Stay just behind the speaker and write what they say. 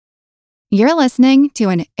You're listening to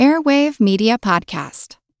an Airwave Media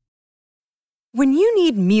Podcast. When you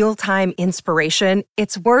need mealtime inspiration,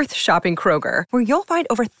 it's worth shopping Kroger, where you'll find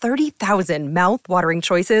over 30,000 mouth-watering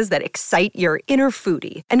choices that excite your inner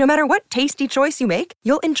foodie. And no matter what tasty choice you make,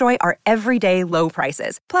 you'll enjoy our everyday low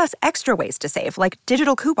prices, plus extra ways to save, like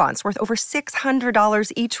digital coupons worth over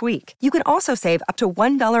 $600 each week. You can also save up to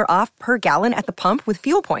 $1 off per gallon at the pump with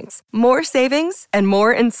fuel points. More savings and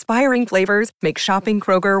more inspiring flavors make shopping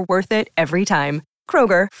Kroger worth it every time.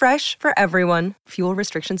 Kroger, fresh for everyone. Fuel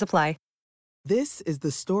restrictions apply. This is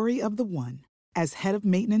the story of the one. As head of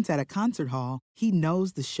maintenance at a concert hall, he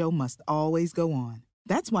knows the show must always go on.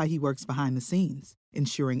 That's why he works behind the scenes,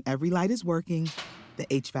 ensuring every light is working, the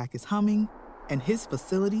HVAC is humming, and his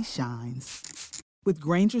facility shines. With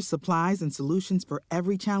Grainger's supplies and solutions for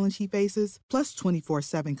every challenge he faces, plus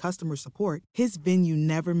 24/7 customer support, his venue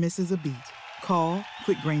never misses a beat. Call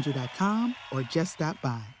quickgrainger.com or just stop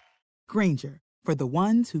by. Grainger, for the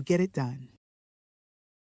ones who get it done.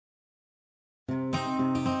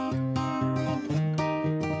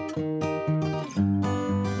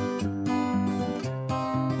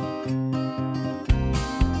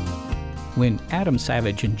 When Adam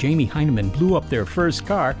Savage and Jamie Heineman blew up their first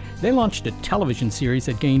car, they launched a television series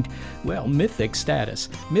that gained, well, mythic status.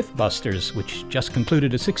 Mythbusters, which just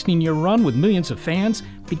concluded a 16-year run with millions of fans,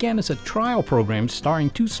 began as a trial program starring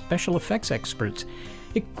two special effects experts.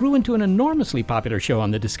 It grew into an enormously popular show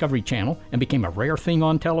on the Discovery Channel and became a rare thing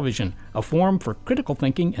on television, a forum for critical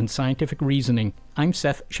thinking and scientific reasoning. I'm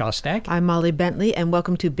Seth Shostak. I'm Molly Bentley, and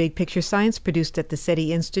welcome to Big Picture Science, produced at the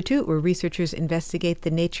SETI Institute, where researchers investigate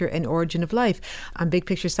the nature and origin of life. On Big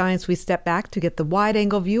Picture Science, we step back to get the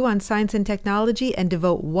wide-angle view on science and technology and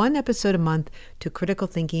devote one episode a month to critical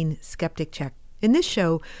thinking skeptic check. In this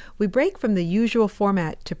show, we break from the usual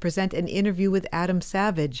format to present an interview with Adam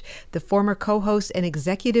Savage, the former co-host and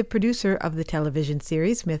executive producer of the television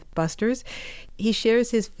series Mythbusters. He shares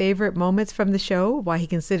his favorite moments from the show, why he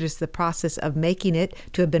considers the process of making it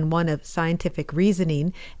to have been one of scientific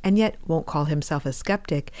reasoning, and yet won't call himself a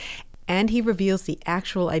skeptic. And he reveals the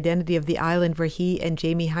actual identity of the island where he and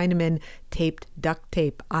Jamie Heineman taped Duct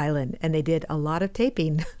Tape Island, and they did a lot of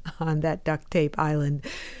taping on that Duct Tape Island.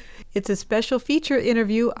 It's a special feature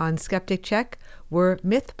interview on Skeptic Check. We're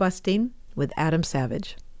myth-busting with Adam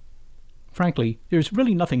Savage. Frankly, there's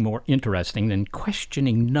really nothing more interesting than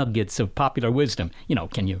questioning nuggets of popular wisdom. You know,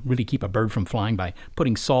 can you really keep a bird from flying by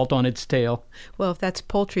putting salt on its tail? Well, if that's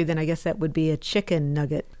poultry, then I guess that would be a chicken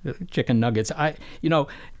nugget. Chicken nuggets.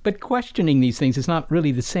 But questioning these things is not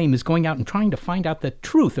really the same as going out and trying to find out the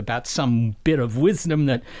truth about some bit of wisdom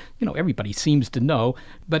that, everybody seems to know,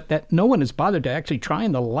 but that no one has bothered to actually try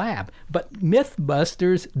in the lab. But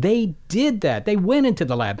Mythbusters, they did that. They went into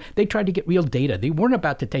the lab. They tried to get real data. They weren't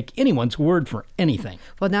about to take anyone's word for anything.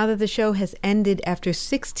 Well, now that the show has ended after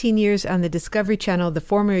 16 years on the Discovery Channel, the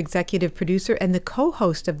former executive producer and the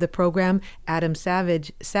co-host of the program, Adam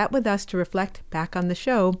Savage, sat with us to reflect back on the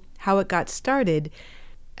show, how it got started,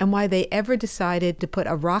 and why they ever decided to put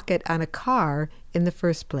a rocket on a car in the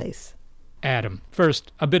first place. Adam,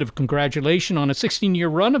 first, a bit of congratulations on a 16-year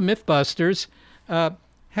run of Mythbusters.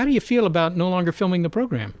 How do you feel about no longer filming the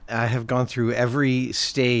program? I have gone through every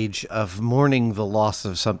stage of mourning the loss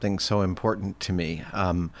of something so important to me.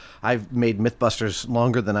 I've made Mythbusters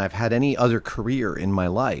longer than I've had any other career in my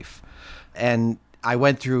life. And I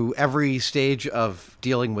went through every stage of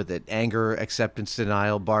dealing with it: anger, acceptance,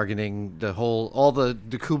 denial, bargaining, all the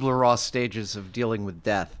Kubler-Ross stages of dealing with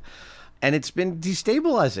death. And it's been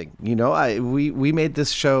destabilizing. We made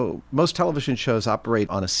this show. Most television shows operate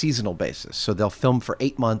on a seasonal basis. So they'll film for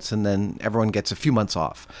 8 months and then everyone gets a few months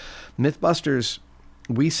off. Mythbusters,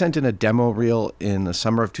 we sent in a demo reel in the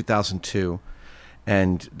summer of 2002,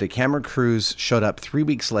 and the camera crews showed up 3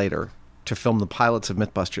 weeks later to film the pilots of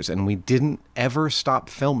Mythbusters, and we didn't ever stop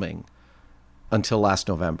filming until last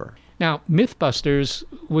November. Now, Mythbusters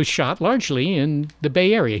was shot largely in the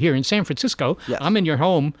Bay Area, here in San Francisco. Yes. I'm in your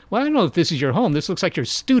home. Well, I don't know if this is your home. This looks like your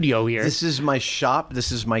studio here. This is my shop.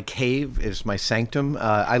 This is my cave. It's my sanctum.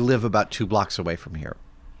 I live about 2 blocks away from here.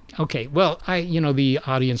 Okay, well, the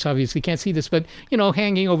audience obviously can't see this, but,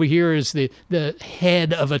 hanging over here is the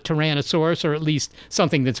head of a Tyrannosaurus, or at least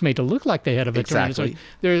something that's made to look like the head of a Exactly. Tyrannosaurus.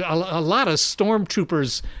 There's a lot of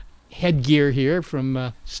stormtroopers headgear here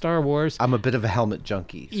from Star Wars. I'm a bit of a helmet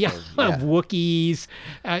junkie. Yeah, so, yeah. Wookiees.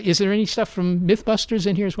 Is there any stuff from Mythbusters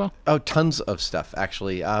in here as well? Oh, tons of stuff,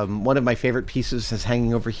 actually. One of my favorite pieces is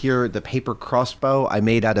hanging over here, the paper crossbow I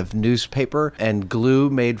made out of newspaper and glue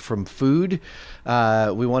made from food.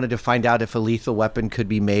 We wanted to find out if a lethal weapon could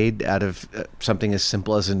be made out of something as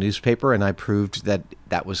simple as a newspaper, and I proved that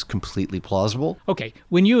that was completely plausible. Okay,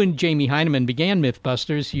 when you and Jamie Heineman began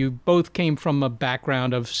Mythbusters, you both came from a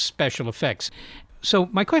background of special effects. So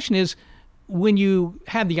my question is, when you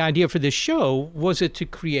had the idea for this show, was it to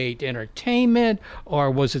create entertainment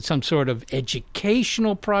or was it some sort of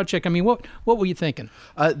educational project? I mean, what were you thinking?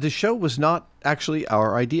 The show was not actually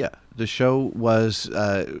our idea. The show was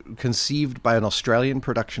conceived by an Australian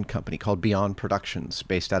production company called Beyond Productions,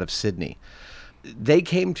 based out of Sydney. They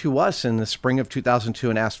came to us in the spring of 2002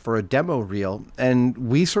 and asked for a demo reel, and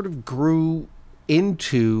we sort of grew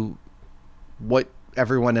into what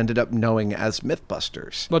everyone ended up knowing as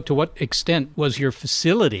Mythbusters. But to what extent was your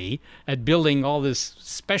facility at building all this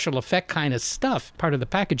special effect kind of stuff part of the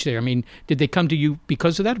package there? I mean, did they come to you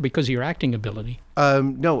because of that or because of your acting ability?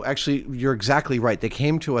 No, actually, you're exactly right. They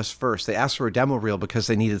came to us first. They asked for a demo reel because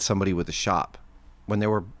they needed somebody with a shop. When they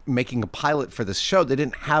were making a pilot for this show, they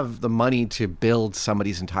didn't have the money to build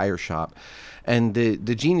somebody's entire shop. And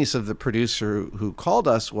the genius of the producer who called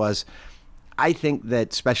us was, I think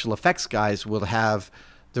that special effects guys will have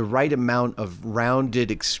the right amount of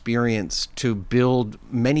rounded experience to build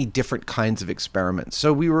many different kinds of experiments.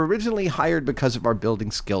 So we were originally hired because of our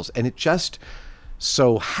building skills, and it just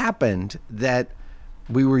so happened that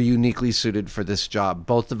we were uniquely suited for this job.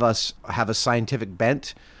 Both of us have a scientific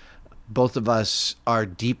bent. Both of us are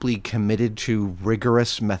deeply committed to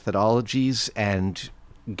rigorous methodologies and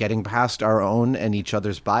getting past our own and each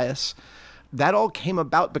other's bias. That all came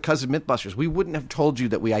about because of Mythbusters. We wouldn't have told you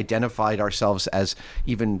that we identified ourselves as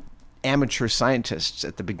even amateur scientists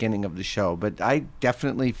at the beginning of the show, but I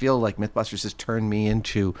definitely feel like Mythbusters has turned me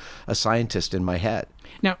into a scientist in my head.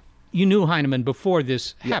 Now, you knew Heineman before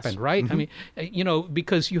this Yes. happened, right? Mm-hmm. I mean,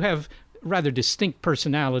 because you have rather distinct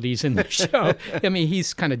personalities in the show. I mean,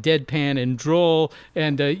 he's kind of deadpan and droll,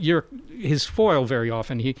 and you're his foil very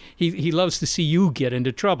often. He loves to see you get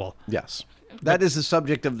into trouble. Yes. That is the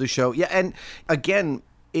subject of the show. Yeah, and again,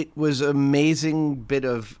 it was an amazing bit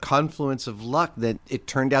of confluence of luck that it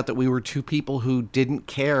turned out that we were two people who didn't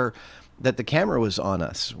care that the camera was on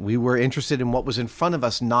us. We were interested in what was in front of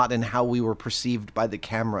us, not in how we were perceived by the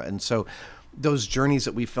camera. And so those journeys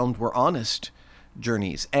that we filmed were honest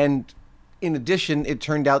journeys. And in addition, it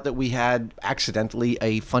turned out that we had accidentally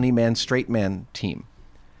a funny man, straight man team.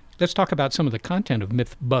 Let's talk about some of the content of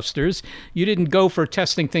Mythbusters. You didn't go for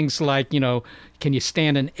testing things like, can you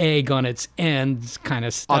stand an egg on its ends kind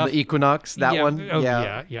of stuff. On the Equinox, that one? Oh,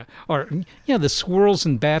 yeah. Or, the swirls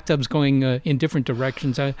and bathtubs going in different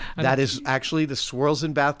directions. That is actually the swirls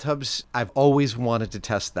in bathtubs. I've always wanted to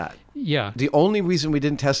test that. Yeah. The only reason we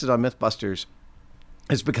didn't test it on Mythbusters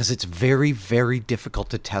is because it's very, very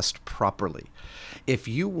difficult to test properly. If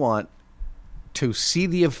you want to see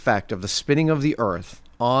the effect of the spinning of the Earth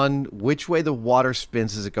on which way the water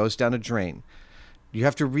spins as it goes down a drain, you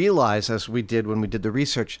have to realize, as we did when we did the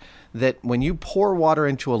research, that when you pour water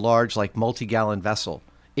into a large, multi-gallon vessel,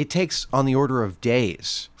 it takes on the order of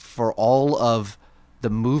days for all of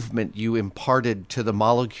the movement you imparted to the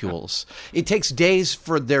molecules. It takes days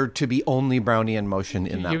for there to be only Brownian motion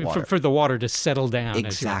in that water. For the water to settle down.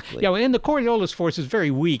 Exactly. Yeah, and the Coriolis force is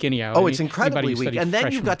very weak anyhow. Oh, it's incredibly weak. And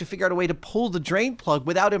then you've got to figure out a way to pull the drain plug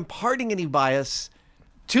without imparting any bias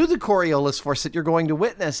to the Coriolis force that you're going to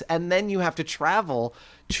witness, and then you have to travel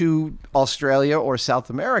to Australia or South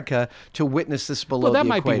America to witness this below the equator. Well,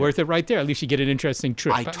 that might be worth it right there. At least you get an interesting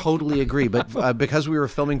trip. I totally agree, but because we were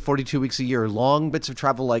filming 42 weeks a year, long bits of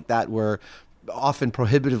travel like that were often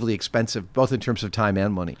prohibitively expensive, both in terms of time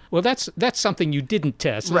and money. Well, that's something you didn't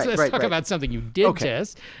test. Let's talk about something you did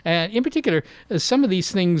test. And in particular, some of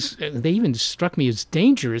these things, they even struck me as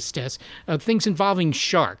dangerous tests, things involving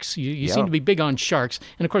sharks. You seem to be big on sharks.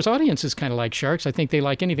 And, of course, audiences kind of like sharks. I think they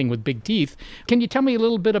like anything with big teeth. Can you tell me a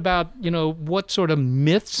little bit about, what sort of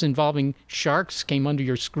myths involving sharks came under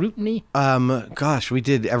your scrutiny? We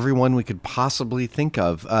did every one we could possibly think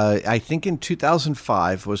of. I think in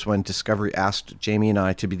 2005 was when Discovery asked Jamie and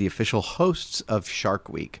I to be the official hosts of Shark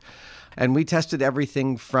Week. And we tested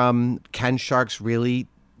everything from, can sharks really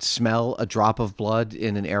smell a drop of blood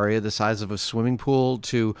in an area the size of a swimming pool,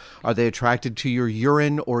 to, are they attracted to your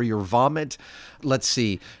urine or your vomit? Let's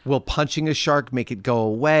see, will punching a shark make it go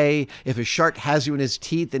away? If a shark has you in his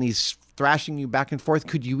teeth and he's thrashing you back and forth,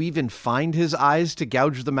 could you even find his eyes to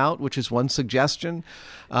gouge them out, which is one suggestion.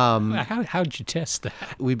 How'd you test that?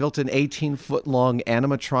 We built an 18-foot-long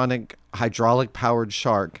animatronic hydraulic-powered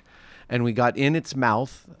shark, and we got in its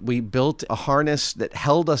mouth. We built a harness that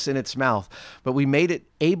held us in its mouth, but we made it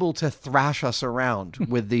able to thrash us around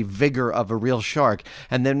with the vigor of a real shark.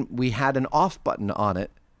 And then we had an off button on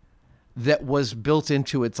it that was built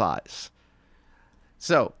into its eyes.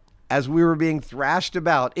 So as we were being thrashed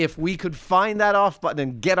about, if we could find that off button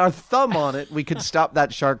and get our thumb on it, we could stop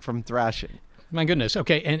that shark from thrashing. My goodness.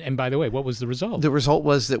 Okay. And by the way, what was the result? The result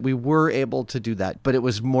was that we were able to do that, but it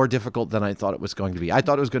was more difficult than I thought it was going to be. I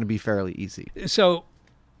thought it was going to be fairly easy. So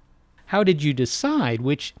how did you decide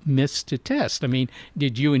which myths to test? I mean,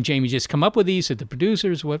 did you and Jamie just come up with these at the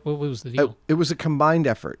producers? What was the deal? It was a combined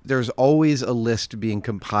effort. There's always a list being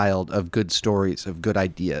compiled of good stories, of good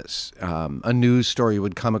ideas. A news story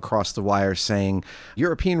would come across the wire saying,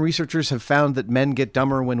 European researchers have found that men get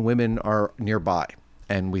dumber when women are nearby.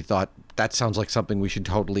 And we thought, that sounds like something we should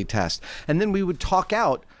totally test. And then we would talk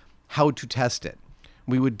out how to test it.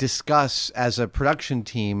 We would discuss as a production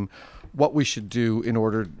team what we should do in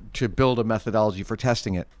order to build a methodology for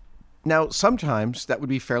testing it. Now, sometimes that would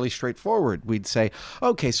be fairly straightforward. We'd say,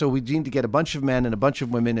 okay, so we need to get a bunch of men and a bunch of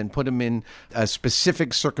women and put them in a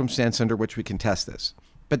specific circumstance under which we can test this.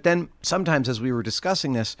 But then sometimes as we were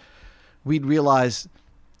discussing this, we'd realize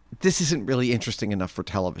this isn't really interesting enough for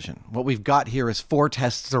television. What we've got here is 4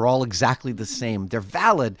 tests. They're all exactly the same. They're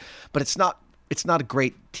valid, but it's not a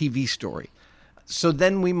great TV story. So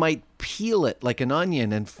then we might peel it like an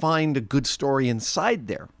onion and find a good story inside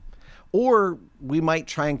there. Or we might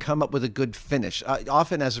try and come up with a good finish.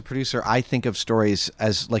 Often as a producer, I think of stories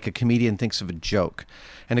as like a comedian thinks of a joke.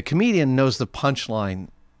 And a comedian knows the punchline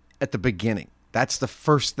at the beginning. That's the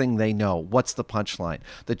first thing they know. What's the punchline?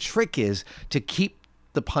 The trick is to keep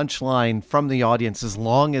the punchline from the audience as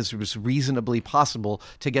long as it was reasonably possible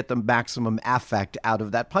to get the maximum affect out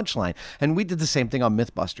of that punchline. And we did the same thing on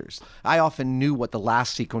Mythbusters. I often knew what the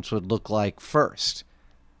last sequence would look like first.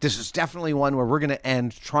 This is definitely one where we're going to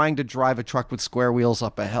end trying to drive a truck with square wheels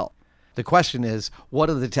up a hill. The question is, what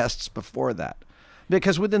are the tests before that?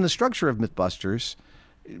 Because within the structure of Mythbusters,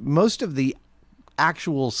 most of the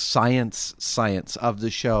actual science of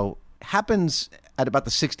the show happens at about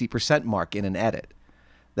the 60% mark in an edit.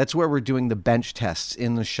 That's where we're doing the bench tests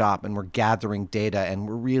in the shop and we're gathering data and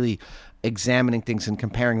we're really examining things and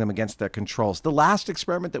comparing them against their controls. The last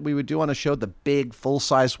experiment that we would do on a show, the big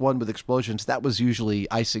full-size one with explosions, that was usually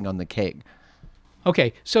icing on the cake.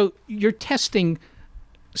 Okay, so you're testing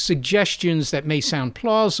suggestions that may sound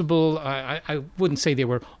plausible. I wouldn't say they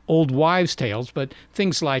were old wives' tales, but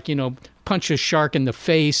things like, punch a shark in the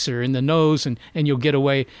face or in the nose and you'll get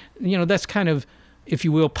away. That's kind of, if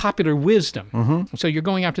you will, popular wisdom. Mm-hmm. So you're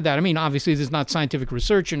going after that. I mean, obviously, this is not scientific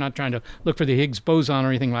research. You're not trying to look for the Higgs boson or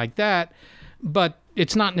anything like that. But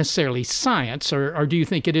it's not necessarily science. Or do you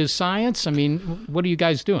think it is science? I mean, what are you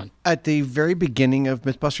guys doing? At the very beginning of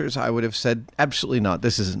Mythbusters, I would have said, absolutely not.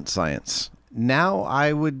 This isn't science. Now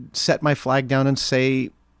I would set my flag down and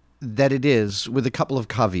say that it is, with a couple of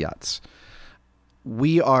caveats.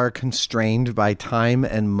 We are constrained by time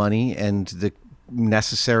and money and the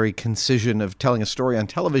necessary concision of telling a story on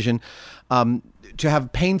television to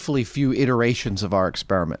have painfully few iterations of our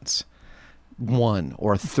experiments. 1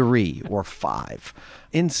 or 3 or 5.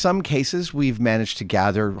 In some cases, we've managed to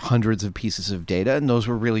gather hundreds of pieces of data, and those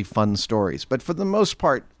were really fun stories. But for the most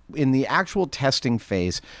part, in the actual testing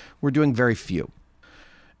phase, we're doing very few.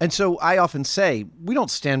 And so I often say, we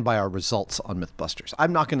don't stand by our results on Mythbusters.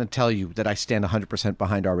 I'm not going to tell you that I stand 100%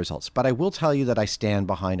 behind our results, but I will tell you that I stand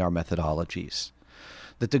behind our methodologies.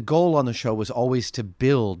 That the goal on the show was always to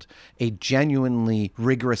build a genuinely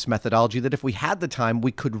rigorous methodology, that if we had the time,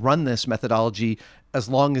 we could run this methodology as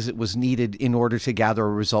long as it was needed in order to gather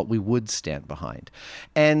a result we would stand behind.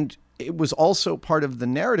 And it was also part of the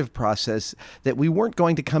narrative process that we weren't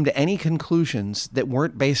going to come to any conclusions that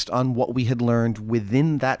weren't based on what we had learned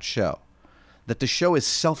within that show. That the show is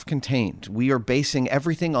self-contained. We are basing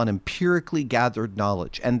everything on empirically gathered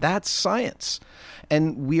knowledge, and that's science.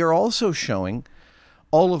 And we are also showing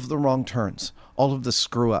all of the wrong turns, all of the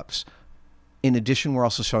screw-ups. In addition, we're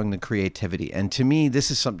also showing the creativity. And to me,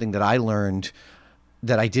 this is something that I learned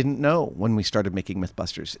that I didn't know when we started making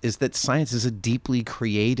Mythbusters, is that science is a deeply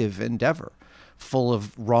creative endeavor, full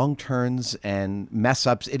of wrong turns and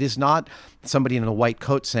mess-ups. It is not somebody in a white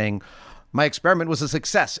coat saying, my experiment was a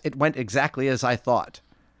success. It went exactly as I thought.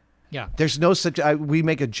 Yeah. There's no such, we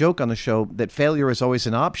make a joke on the show that failure is always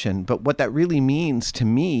an option, but what that really means to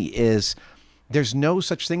me is there's no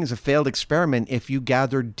such thing as a failed experiment if you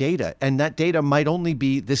gathered data. And that data might only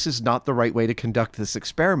be, this is not the right way to conduct this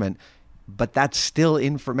experiment, but that's still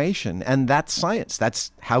information. And that's science.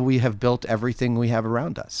 That's how we have built everything we have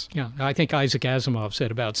around us. Yeah, I think Isaac Asimov said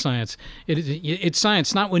about science, it's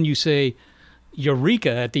science not when you say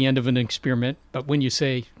eureka at the end of an experiment, but when you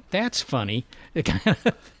say, that's funny.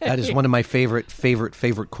 That is one of my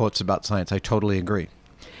favorite quotes about science. I totally agree.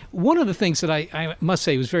 One of the things that I must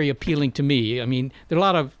say was very appealing to me, I mean, there are a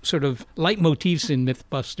lot of sort of leitmotifs in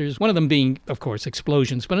Mythbusters, one of them being, of course,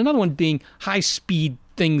 explosions, but another one being high-speed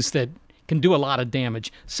things that can do a lot of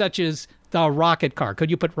damage, such as the rocket car. Could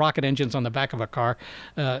you put rocket engines on the back of a car,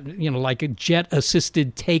 like a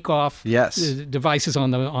jet-assisted takeoff devices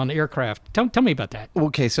on aircraft? Tell me about that.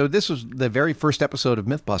 Okay, so this was the very first episode of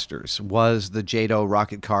Mythbusters, was the JATO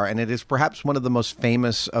rocket car, and it is perhaps one of the most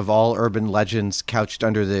famous of all urban legends couched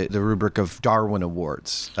under the rubric of Darwin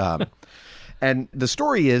Awards. And the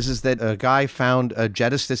story is that a guy found a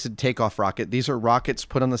jet-assisted takeoff rocket. These are rockets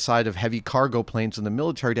put on the side of heavy cargo planes in the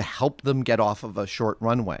military to help them get off of a short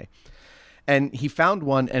runway. And he found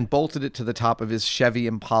one and bolted it to the top of his Chevy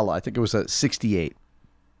Impala. I think it was a 68.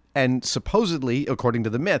 And supposedly, according to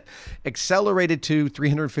the myth, accelerated to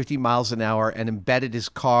 350 miles an hour and embedded his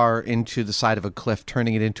car into the side of a cliff,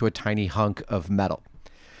 turning it into a tiny hunk of metal.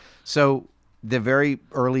 So the very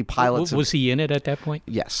early pilots... Was he in it at that point?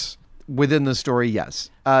 Yes. Within the story, yes.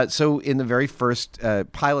 So in the very first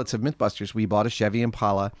pilots of Mythbusters, we bought a Chevy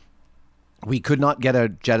Impala. We could not get a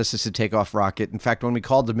jet-assisted takeoff rocket. In fact, when we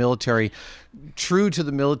called the military, true to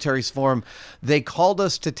the military's form, they called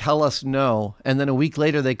us to tell us no, and then a week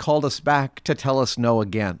later they called us back to tell us no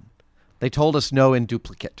again. They told us no in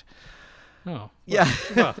duplicate. Oh. Well, yeah.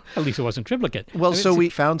 Well, at least it wasn't triplicate. Well, so we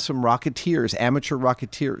found some rocketeers, amateur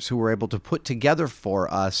rocketeers, who were able to put together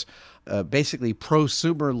for us basically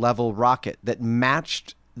prosumer-level rocket that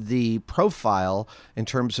matched the profile in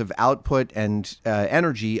terms of output and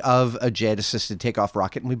energy of a jet-assisted takeoff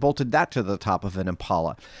rocket, and we bolted that to the top of an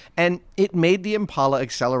Impala. And it made the Impala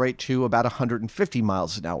accelerate to about 150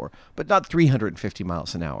 miles an hour, but not 350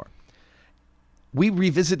 miles an hour. We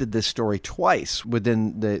revisited this story twice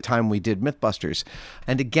within the time we did Mythbusters.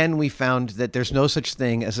 And again, we found that there's no such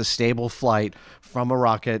thing as a stable flight from a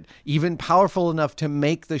rocket, even powerful enough to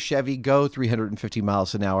make the Chevy go 350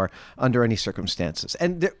 miles an hour under any circumstances.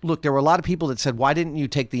 And there were a lot of people that said, why didn't you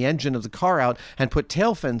take the engine of the car out and put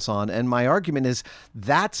tail fins on? And my argument is,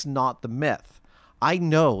 that's not the myth. I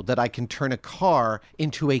know that I can turn a car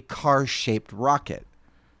into a car-shaped rocket.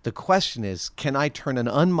 The question is, can I turn an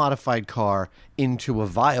unmodified car into a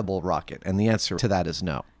viable rocket? And the answer to that is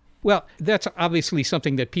no. Well, that's obviously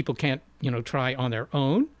something that people can't, try on their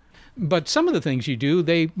own. But some of the things you do,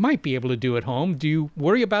 they might be able to do at home. Do you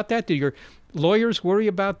worry about that? Do your lawyers worry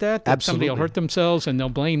about that? That Absolutely. Somebody will hurt themselves and they'll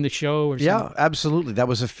blame the show or something? Yeah, absolutely. That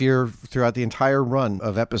was a fear throughout the entire run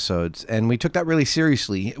of episodes, and we took that really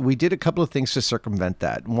seriously. We did a couple of things to circumvent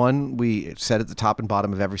that. One, we said at the top and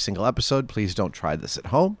bottom of every single episode, please don't try this at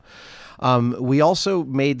home. We also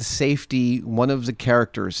made safety one of the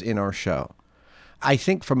characters in our show. I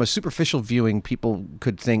think from a superficial viewing, people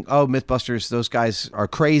could think, oh, Mythbusters, those guys are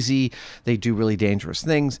crazy. They do really dangerous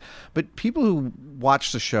things. But people who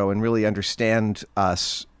watch the show and really understand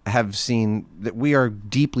us have seen that we are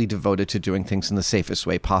deeply devoted to doing things in the safest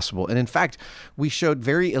way possible. And in fact, we showed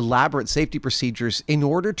very elaborate safety procedures in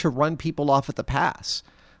order to run people off at the pass.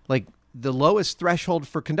 Like, the lowest threshold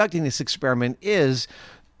for conducting this experiment is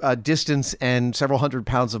distance and several hundred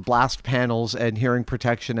pounds of blast panels and hearing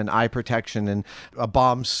protection and eye protection and a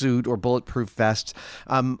bomb suit or bulletproof vests.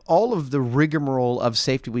 All of the rigmarole of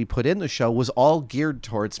safety we put in the show was all geared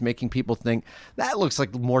towards making people think, that looks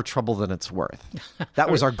like more trouble than it's worth. That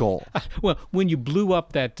was our goal. Well, when you blew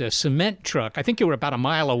up that cement truck, I think you were about a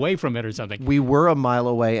mile away from it or something. We were a mile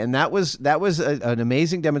away, and that was an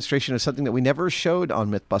amazing demonstration of something that we never showed on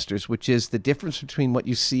Mythbusters, which is the difference between what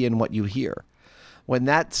you see and what you hear. When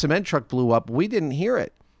that cement truck blew up, we didn't hear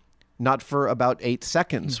it. Not for about 8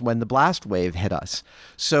 seconds when the blast wave hit us.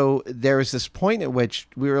 So there was this point at which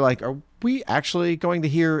we were like, are we actually going to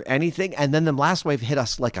hear anything? And then the blast wave hit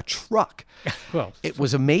us like a truck. Well, it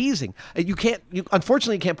was amazing. You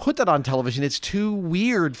unfortunately can't put that on television. It's too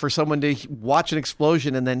weird for someone to watch an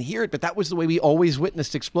explosion and then hear it. But that was the way we always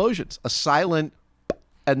witnessed explosions. A silent,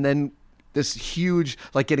 and then this huge,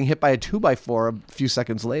 like getting hit by a 2x4 a few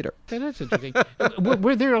seconds later. That's interesting.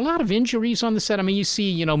 Were there a lot of injuries on the set? I mean, you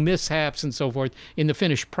see, mishaps and so forth in the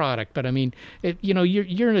finished product, but I mean,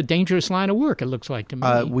 you're in a dangerous line of work, it looks like to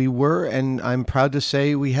me. We were, and I'm proud to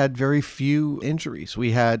say we had very few injuries.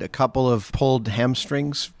 We had a couple of pulled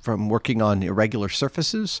hamstrings from working on irregular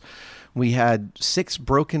surfaces. We had 6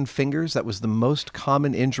 broken fingers. That was the most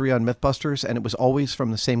common injury on Mythbusters, and it was always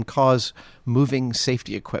from the same cause, moving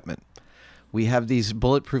safety equipment. We have these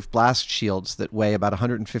bulletproof blast shields that weigh about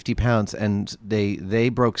 150 pounds, and they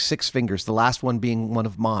broke 6 fingers, the last one being one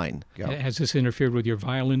of mine. Has this interfered with your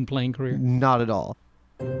violin playing career? Not at all.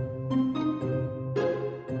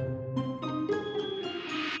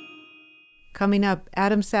 Coming up,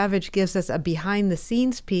 Adam Savage gives us a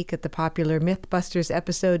behind-the-scenes peek at the popular Mythbusters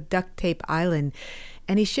episode Duct Tape Island,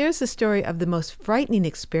 and he shares the story of the most frightening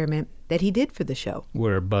experiment that he did for the show.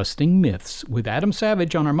 We're busting myths with Adam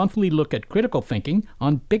Savage on our monthly look at critical thinking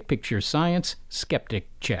on Big Picture Science Skeptic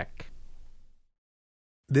Check.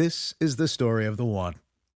 This is the story of the one.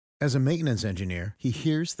 As a maintenance engineer, he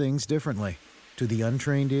hears things differently. To the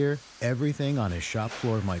untrained ear, everything on his shop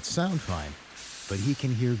floor might sound fine, but he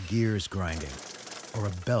can hear gears grinding or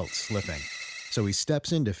a belt slipping. So he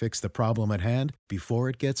steps in to fix the problem at hand before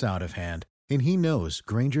it gets out of hand. And he knows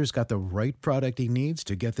Grainger's got the right product he needs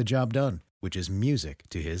to get the job done, which is music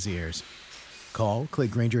to his ears. Call,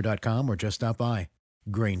 click Grainger.com, or just stop by.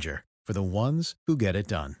 Grainger, for the ones who get it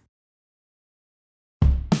done.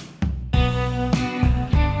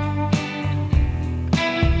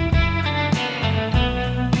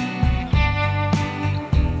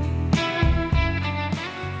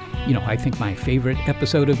 You know, I think my favorite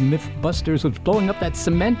episode of Mythbusters was blowing up that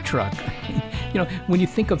cement truck. You know, when you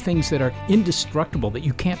think of things that are indestructible, that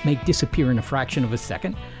you can't make disappear in a fraction of a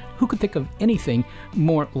second, who could think of anything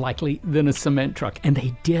more likely than a cement truck? And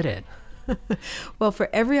they did it. Well, for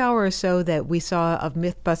every hour or so that we saw of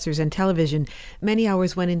Mythbusters on television, many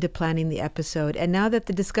hours went into planning the episode. And now that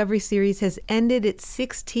the Discovery series has ended its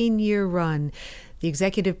 16-year run, the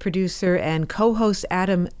executive producer and co-host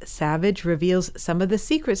Adam Savage reveals some of the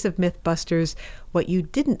secrets of Mythbusters, what you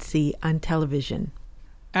didn't see on television.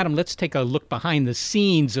 Adam, let's take a look behind the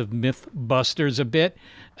scenes of Mythbusters a bit.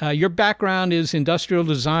 Your background is industrial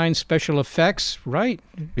design, special effects, right?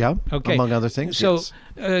 Yeah, okay. Among other things, So,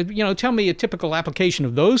 yes. Tell me a typical application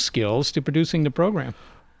of those skills to producing the program.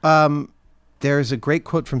 There's a great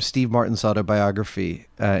quote from Steve Martin's autobiography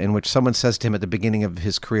in which someone says to him at the beginning of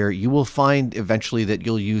his career, "You will find eventually that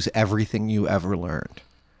you'll use everything you ever learned."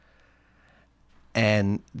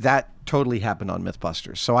 And that totally happened on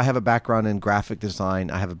Mythbusters. So I have a background in graphic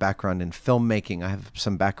design. I have a background in filmmaking. I have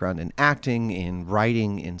some background in acting, in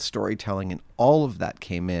writing, in storytelling, and all of that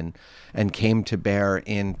came in and came to bear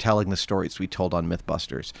in telling the stories we told on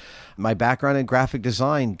Mythbusters. My background in graphic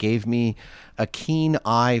design gave me a keen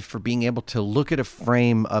eye for being able to look at a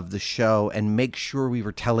frame of the show and make sure we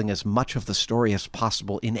were telling as much of the story as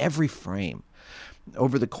possible in every frame.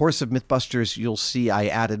 Over the course of Mythbusters, you'll see I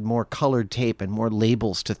added more colored tape and more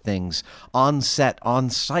labels to things on set,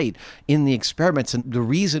 on site, in the experiments. And the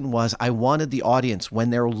reason was I wanted the audience,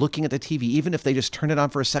 when they're looking at the TV, even if they just turn it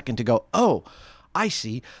on for a second, to go, "Oh, I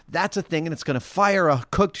see, that's a thing, and it's going to fire a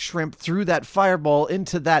cooked shrimp through that fireball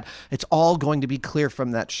into that." It's all going to be clear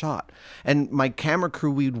from that shot. And my camera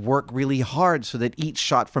crew, we'd work really hard so that each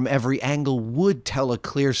shot from every angle would tell a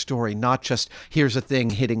clear story, not just here's a thing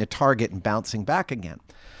hitting a target and bouncing back again.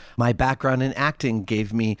 My background in acting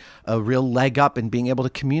gave me a real leg up in being able to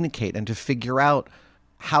communicate and to figure out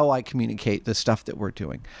how I communicate the stuff that we're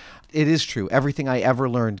doing. It is true. Everything I ever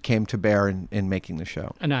learned came to bear in making the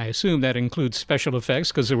show. And I assume that includes special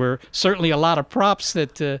effects, because there were certainly a lot of props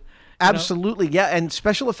that... Absolutely, yeah. And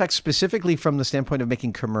special effects specifically from the standpoint of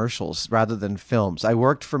making commercials rather than films. I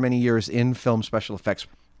worked for many years in film special effects.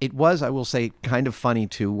 It was, I will say, kind of funny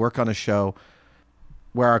to work on a show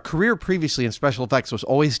where our career previously in special effects was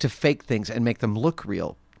always to fake things and make them look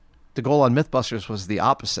real. The goal on Mythbusters was the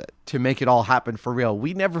opposite, to make it all happen for real.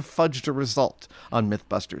 We never fudged a result on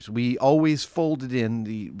Mythbusters. We always folded in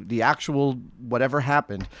the actual whatever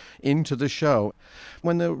happened into the show.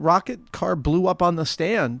 When the rocket car blew up on the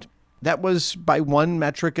stand, that was, by one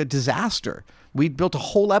metric, a disaster. We'd built a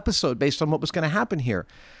whole episode based on what was going to happen here.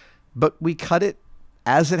 But we cut it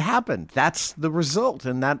as it happened. That's the result,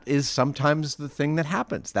 and that is sometimes the thing that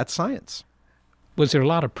happens. That's science. Was there a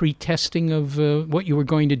lot of pre-testing of what you were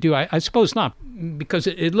going to do? I suppose not, because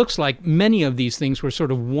it looks like many of these things were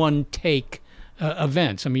sort of one-take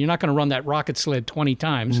events. I mean, you're not going to run that rocket sled 20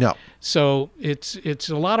 times. No. So it's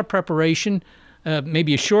a lot of preparation,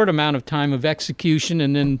 maybe a short amount of time of execution,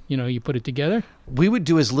 and then, you put it together. We would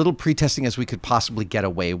do as little pre-testing as we could possibly get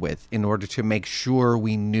away with in order to make sure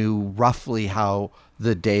we knew roughly how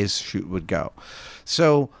the day's shoot would go.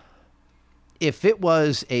 So if it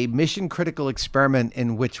was a mission-critical experiment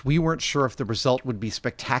in which we weren't sure if the result would be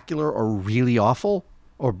spectacular or really awful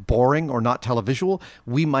or boring or not televisual,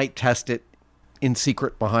 we might test it in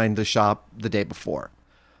secret behind the shop the day before.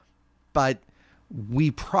 But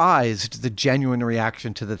we prized the genuine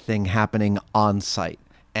reaction to the thing happening on site.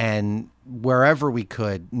 And wherever we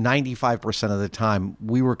could, 95% of the time,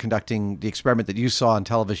 we were conducting the experiment that you saw on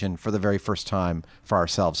television for the very first time for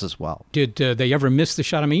ourselves as well. Did they ever miss the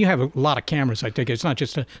shot? I mean, you have a lot of cameras, I think. It's not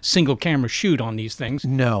just a single camera shoot on these things.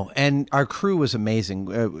 No, and our crew was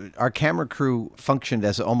amazing. Our camera crew functioned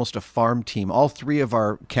as almost a farm team. All three of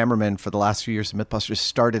our cameramen for the last few years of Mythbusters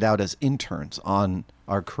started out as interns on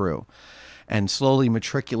our crew and slowly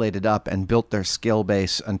matriculated up and built their skill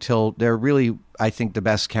base until they're really, I think, the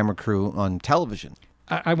best camera crew on television.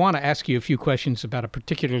 I want to ask you a few questions about a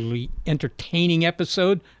particularly entertaining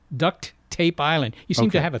episode, Duct Tape Island. You seem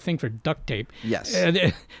to have a thing for duct tape. Yes.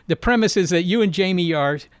 The premise is that you and Jamie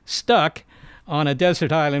are stuck on a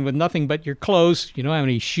desert island with nothing but your clothes. You don't have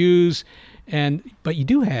any shoes, but you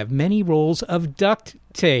do have many rolls of duct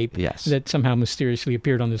tape that somehow mysteriously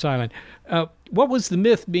appeared on this island. What was the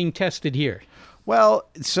myth being tested here? Well,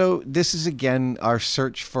 so this is, again, our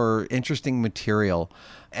search for interesting material.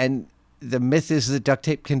 And the myth is that duct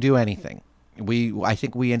tape can do anything. I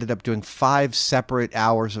think we ended up doing 5 separate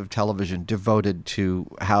hours of television devoted to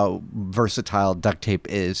how versatile duct tape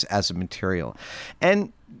is as a material.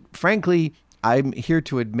 And frankly, I'm here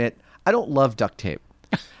to admit, I don't love duct tape.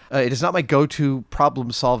 It is not my go-to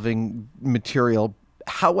problem-solving material.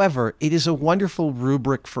 However, it is a wonderful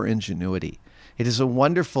rubric for ingenuity. It is a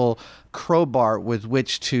wonderful crowbar with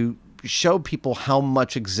which to show people how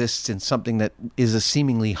much exists in something that is a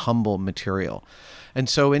seemingly humble material. And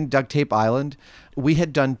so in Duct Tape Island, we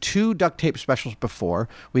had done 2 duct tape specials before.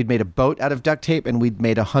 We'd made a boat out of duct tape, and we'd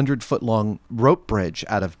made a 100-foot-long rope bridge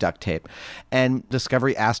out of duct tape. And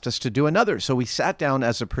Discovery asked us to do another. So we sat down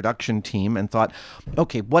as a production team and thought,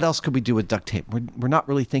 okay, what else could we do with duct tape? We're not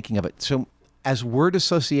really thinking of it. So as word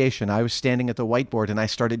association, I was standing at the whiteboard and I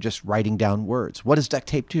started just writing down words. What does duct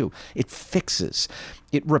tape do? It fixes,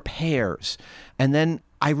 it repairs. And then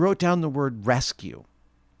I wrote down the word rescue.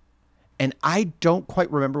 And I don't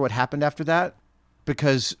quite remember what happened after that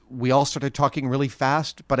because we all started talking really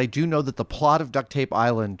fast. But I do know that the plot of Duct Tape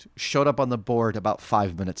Island showed up on the board about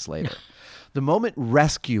 5 minutes later. The moment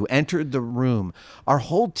rescue entered the room, our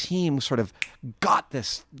whole team sort of got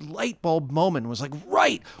this light bulb moment and was like,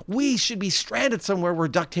 right, we should be stranded somewhere where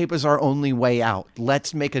duct tape is our only way out.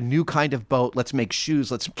 Let's make a new kind of boat. Let's make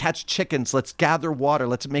shoes. Let's catch chickens. Let's gather water.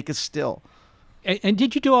 Let's make a still. And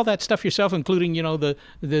did you do all that stuff yourself, including,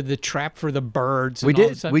 the trap for the birds? We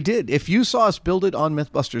did. If you saw us build it on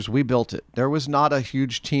Mythbusters, we built it. There was not a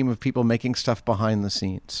huge team of people making stuff behind the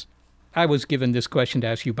scenes. I was given this question to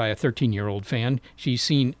ask you by a 13-year-old fan. She's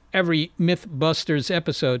seen every Mythbusters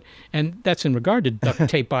episode, and that's in regard to Duct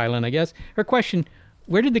Tape Island, I guess. Her question,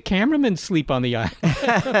 where did the cameramen sleep on the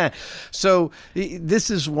island? So this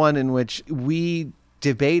is one in which we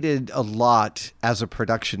debated a lot as a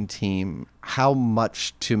production team how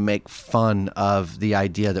much to make fun of the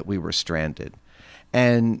idea that we were stranded.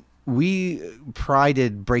 And we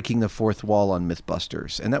prided breaking the fourth wall on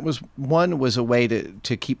Mythbusters. And that was a way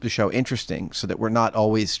to keep the show interesting so that we're not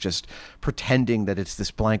always just pretending that it's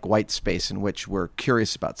this blank white space in which we're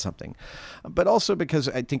curious about something. But also because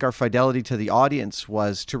I think our fidelity to the audience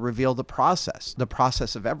was to reveal the process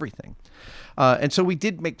of everything. And so we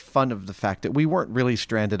did make fun of the fact that we weren't really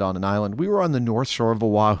stranded on an island. We were on the north shore of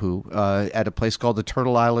Oahu at a place called the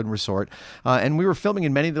Turtle Island Resort. And we were filming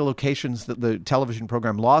in many of the locations that the television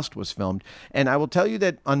program Lost was filmed. And I will tell you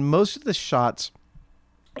that on most of the shots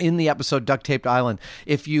in the episode Duct Taped Island,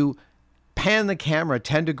 if you pan the camera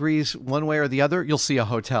 10 degrees one way or the other, you'll see a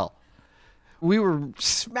hotel. We were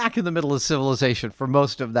smack in the middle of civilization for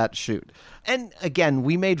most of that shoot. And again,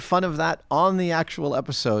 we made fun of that on the actual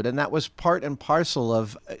episode, and that was part and parcel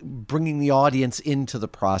of bringing the audience into the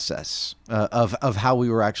process of how we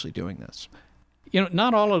were actually doing this.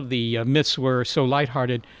 Not all of the myths were so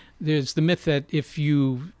lighthearted. There's the myth that if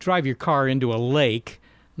you drive your car into a lake,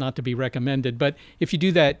 not to be recommended, but if you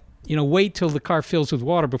do that, wait till the car fills with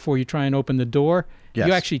water before you try and open the door. Yes.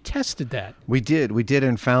 You actually tested that. We did,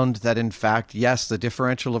 and found that, in fact, yes, the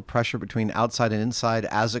differential of pressure between outside and inside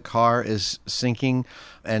as a car is sinking,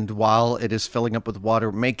 and while it is filling up with water,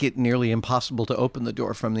 make it nearly impossible to open the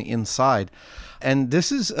door from the inside. And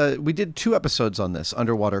this is, we did 2 episodes on this,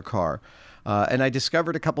 Underwater Car. And I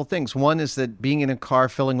discovered a couple things. One is that being in a car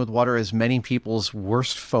filling with water is many people's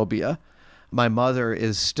worst phobia. My mother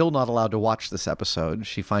is still not allowed to watch this episode.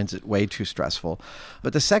 She finds it way too stressful.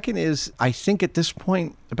 But the second is, I think at this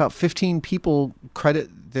point, about 15 people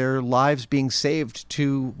credit their lives being saved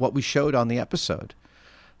to what we showed on the episode.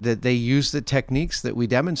 That they used the techniques that we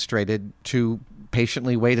demonstrated to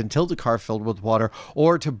patiently wait until the car filled with water,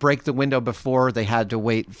 or to break the window before they had to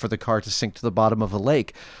wait for the car to sink to the bottom of a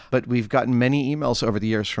lake. But we've gotten many emails over the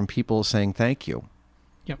years from people saying thank you.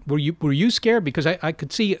 Yeah. Were you scared? Because I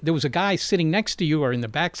could see there was a guy sitting next to you or in the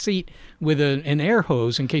back seat with an air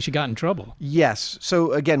hose in case you got in trouble. Yes.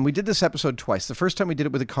 So again, we did this episode twice. The first time we did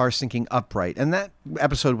it with a car sinking upright, and that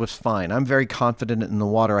episode was fine. I'm very confident in the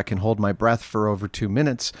water. I can hold my breath for over 2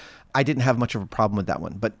 minutes. I didn't have much of a problem with that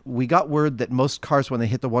one. But we got word that most cars, when they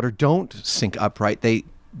hit the water, don't sink upright. They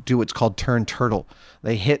do what's called turn turtle.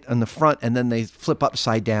 They hit on the front and then they flip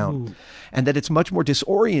upside down. Ooh. And that it's much more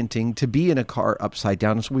disorienting to be in a car upside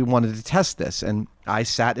down. So we wanted to test this. And I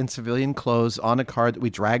sat in civilian clothes on a car that we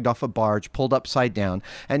dragged off a barge, pulled upside down.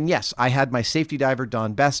 And yes, I had my safety diver,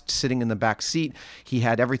 Don Best, sitting in the back seat. He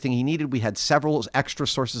had everything he needed. We had several extra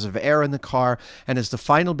sources of air in the car. And as the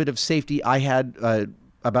final bit of safety, I had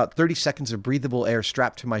about 30 seconds of breathable air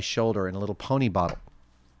strapped to my shoulder in a little pony bottle.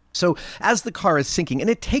 So as the car is sinking, and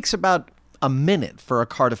it takes about a minute for a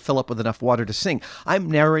car to fill up with enough water to sink,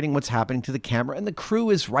 I'm narrating what's happening to the camera, and the crew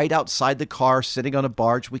is right outside the car sitting on a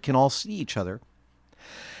barge. We can all see each other.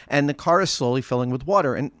 And the car is slowly filling with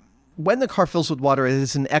water. And when the car fills with water, it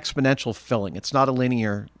is an exponential filling. It's not a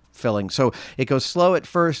linear filling. So it goes slow at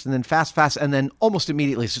first, and then fast, and then almost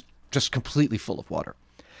immediately it's just completely full of water.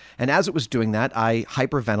 And as it was doing that, I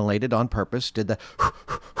hyperventilated on purpose, did the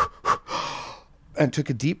and took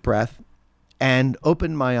a deep breath and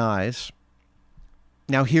opened my eyes.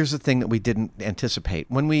 Now, here's the thing that we didn't anticipate.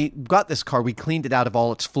 When we got this car, we cleaned it out of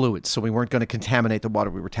all its fluids, so we weren't going to contaminate the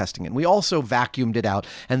water we were testing in. We also vacuumed it out.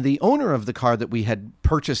 And the owner of the car that we had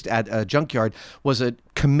purchased at a junkyard was a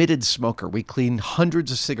committed smoker. We cleaned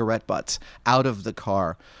hundreds of cigarette butts out of the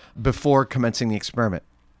car before commencing the experiment.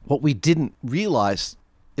 What we didn't realize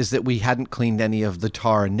is that we hadn't cleaned any of the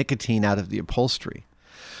tar and nicotine out of the upholstery.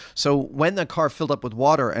 So when the car filled up with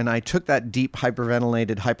water and I took that deep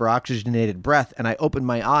hyperventilated, hyperoxygenated breath and I opened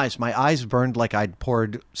my eyes burned like I'd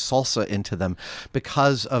poured salsa into them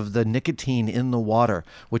because of the nicotine in the water,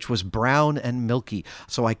 which was brown and milky.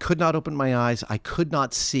 So I could not open my eyes. I could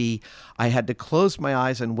not see. I had to close my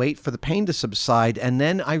eyes and wait for the pain to subside. And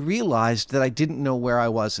then I realized that I didn't know where I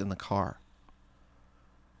was in the car.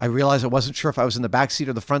 I realized I wasn't sure if I was in the back seat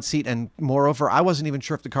or the front seat. And moreover, I wasn't even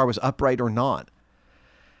sure if the car was upright or not.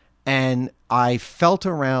 And I felt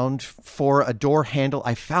around for a door handle.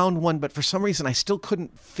 I found one, but for some reason, I still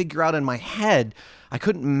couldn't figure out in my head. I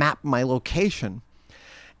couldn't map my location.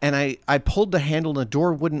 And I pulled the handle and the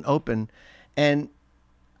door wouldn't open. And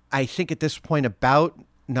I think at this point, about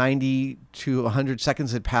 90 to 100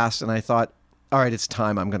 seconds had passed. And I thought, all right, it's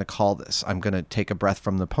time. I'm going to call this. I'm going to take a breath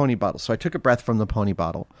from the pony bottle. So I took a breath from the pony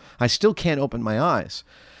bottle. I still can't open my eyes.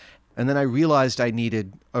 And then I realized I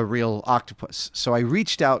needed a real octopus. So I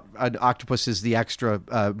reached out. An octopus is the extra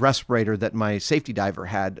respirator that my safety diver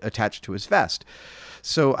had attached to his vest.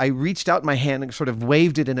 So I reached out my hand and sort of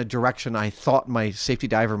waved it in a direction I thought my safety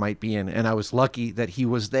diver might be in. And I was lucky that he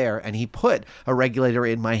was there. And he put a regulator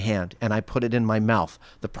in my hand and I put it in my mouth.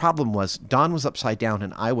 The problem was Don was upside down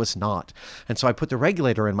and I was not. And so I put the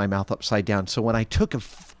regulator in my mouth upside down. So when I took a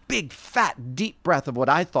big, fat, deep breath of what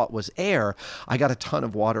I thought was air, I got a ton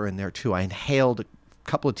of water in there too. I inhaled a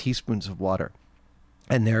couple of teaspoons of water.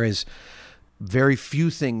 And there is very few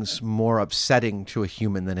things more upsetting to a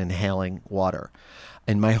human than inhaling water.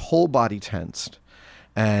 And my whole body tensed.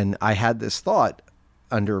 And I had this thought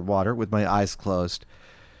underwater with my eyes closed: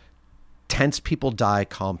 tense people die,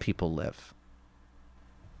 calm people live.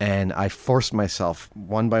 And I forced myself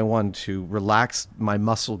one by one to relax my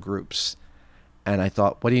muscle groups. And I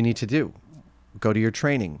thought, what do you need to do? Go to your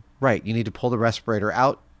training. Right. You need to pull the respirator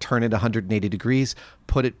out, turn it 180 degrees,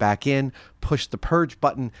 put it back in, push the purge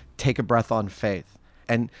button, take a breath on faith.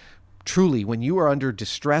 And truly, when you are under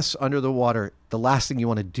distress under the water, the last thing you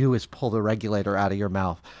want to do is pull the regulator out of your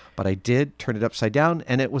mouth. But I did turn it upside down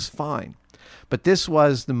and it was fine. But this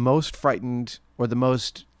was the most frightened or the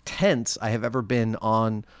most tense I have ever been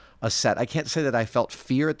on a set. I can't say that I felt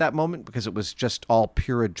fear at that moment because it was just all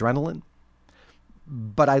pure adrenaline.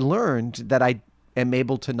 But I learned that I am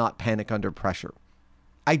able to not panic under pressure.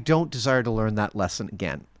 I don't desire to learn that lesson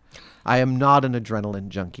again. I am not an adrenaline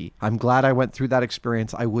junkie. I'm glad I went through that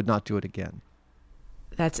experience. I would not do it again.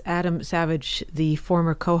 That's Adam Savage, the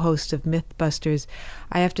former co-host of Mythbusters.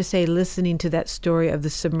 I have to say, listening to that story of the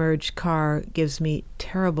submerged car gives me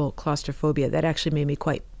terrible claustrophobia. That actually made me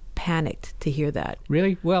quite panicked to hear that.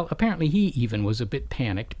 Really? Well, apparently he even was a bit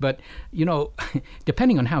panicked. But, you know,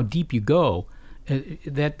 depending on how deep you go,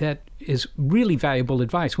 that is really valuable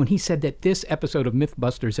advice. When he said that this episode of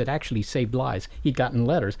Mythbusters had actually saved lives, he'd gotten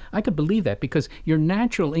letters, I could believe that, because your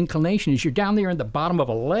natural inclination is you're down there in the bottom of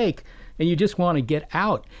a lake and you just want to get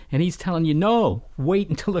out. And he's telling you, no, wait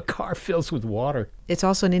until the car fills with water. It's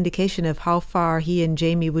also an indication of how far he and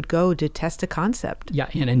Jamie would go to test a concept. Yeah,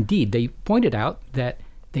 and indeed, they pointed out that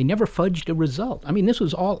they never fudged a result. I mean, this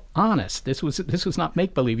was all honest. This was not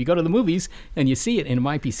make-believe. You go to the movies and you see it, and it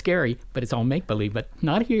might be scary, but it's all make-believe, but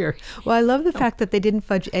not here. Well, I love the fact that they didn't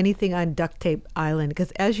fudge anything on Duct Tape Island,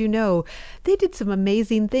 because as you know, they did some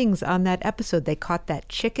amazing things on that episode. They caught that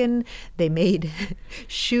chicken, they made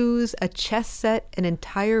shoes, a chess set, an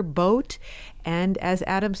entire boat, and as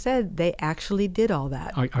Adam said, they actually did all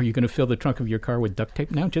that. Are you going to fill the trunk of your car with duct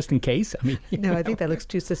tape now, just in case? I mean, no, I think that looks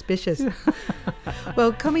too suspicious.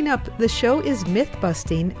 Well, coming up, the show is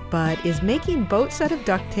myth-busting, but is making boats out of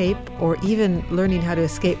duct tape or even learning how to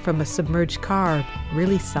escape from a submerged car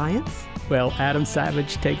really science? Well, Adam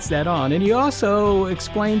Savage takes that on, and he also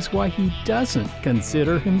explains why he doesn't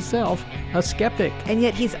consider himself a skeptic. And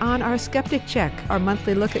yet he's on our Skeptic Check, our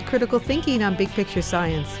monthly look at critical thinking on Big Picture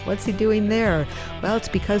Science. What's he doing there? Well, it's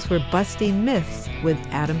because we're busting myths with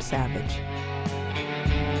Adam Savage.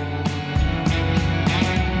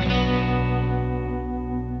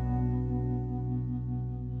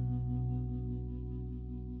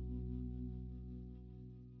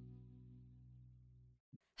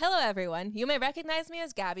 Hello, everyone. You may recognize me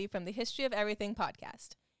as Gabby from the History of Everything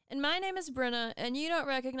podcast. And my name is Brenna, and you don't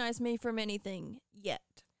recognize me from anything yet.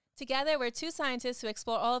 Together, we're two scientists who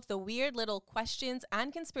explore all of the weird little questions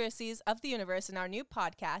and conspiracies of the universe in our new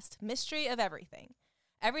podcast, Mystery of Everything.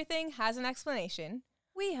 Everything has an explanation.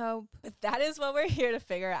 We hope. But that is what we're here to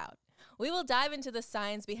figure out. We will dive into the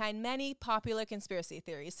science behind many popular conspiracy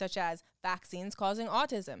theories, such as vaccines causing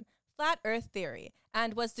autism, flat Earth theory,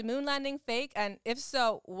 and was the moon landing fake? And if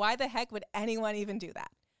so, why the heck would anyone even do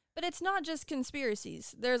that? But it's not just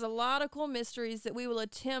conspiracies. There's a lot of cool mysteries that we will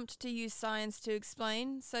attempt to use science to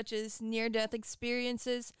explain, such as near-death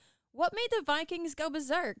experiences, what made the Vikings go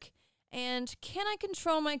berserk, and can I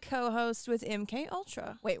control my co-host with MK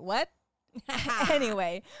Ultra? Wait, what?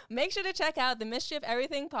 Anyway, make sure to check out the Mystery of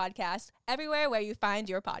Everything podcast everywhere where you find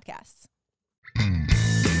your podcasts.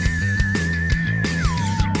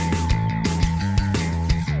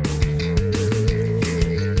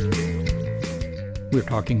 We're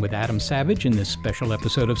talking with Adam Savage in this special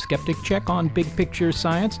episode of Skeptic Check on Big Picture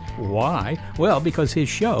Science. Why? Well, because his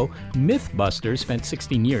show, Mythbusters, spent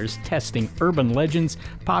 16 years testing urban legends,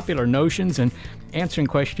 popular notions, and answering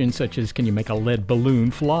questions such as, can you make a lead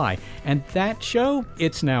balloon fly? And that show,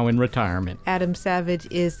 it's now in retirement. Adam Savage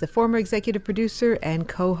is the former executive producer and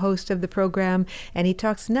co-host of the program, and he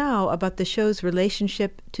talks now about the show's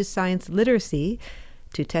relationship to science literacy,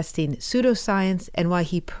 to testing pseudoscience, and why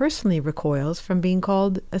he personally recoils from being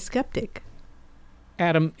called a skeptic.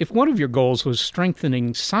 Adam, if one of your goals was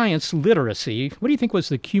strengthening science literacy, what do you think was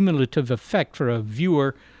the cumulative effect for a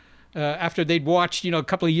viewer after they'd watched, a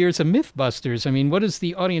couple of years of Mythbusters? I mean, what does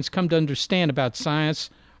the audience come to understand about science,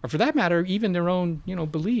 or for that matter, even their own,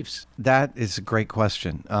 beliefs? That is a great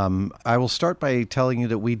question. I will start by telling you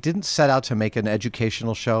that we didn't set out to make an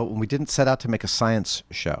educational show, and we didn't set out to make a science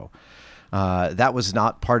show. That was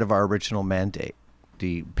not part of our original mandate.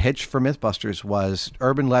 The pitch for Mythbusters was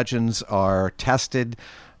urban legends are tested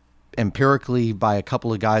empirically by a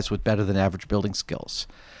couple of guys with better than average building skills.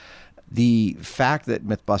 The fact that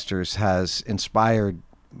Mythbusters has inspired,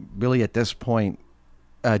 really at this point,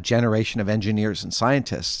 a generation of engineers and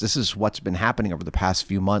scientists. This is what's been happening over the past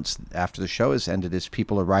few months after the show has ended, is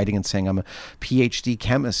people are writing and saying, I'm a PhD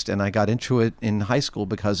chemist and I got into it in high school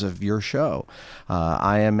because of your show.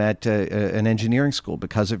 I am at an engineering school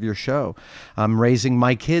because of your show. I'm raising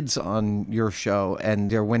my kids on your show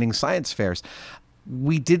and they're winning science fairs.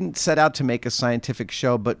 We didn't set out to make a scientific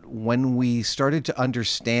show, but when we started to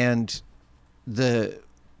understand the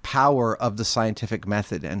power of the scientific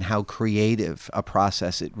method and how creative a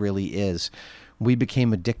process it really is, we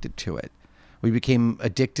became addicted to it. We became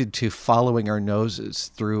addicted to following our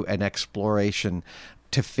noses through an exploration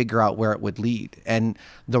to figure out where it would lead. And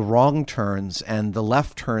the wrong turns and the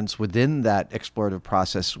left turns within that explorative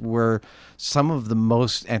process were some of the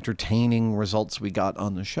most entertaining results we got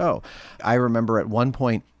on the show. I remember at one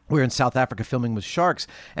point, we were in South Africa filming with sharks,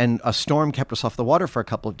 and a storm kept us off the water for a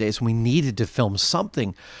couple of days, and we needed to film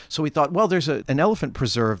something. So we thought, well, there's an elephant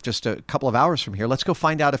preserve just a couple of hours from here. Let's go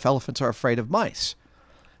find out if elephants are afraid of mice.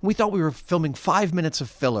 We thought we were filming 5 minutes of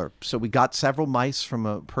filler. So we got several mice from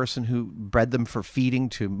a person who bred them for feeding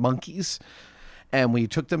to monkeys. And we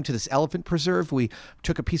took them to this elephant preserve. We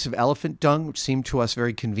took a piece of elephant dung, which seemed to us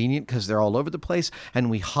very convenient because they're all over the place, and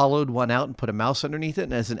we hollowed one out and put a mouse underneath it.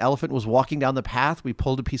 And as an elephant was walking down the path, we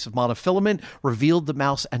pulled a piece of monofilament, revealed the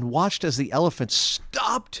mouse, and watched as the elephant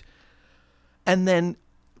stopped. And then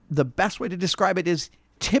the best way to describe it is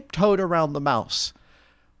tiptoed around the mouse.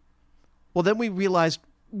 Well, then we realized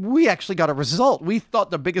we actually got a result. We thought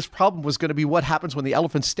the biggest problem was going to be what happens when the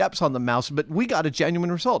elephant steps on the mouse, but we got a genuine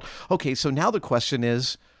result. Okay, so now the question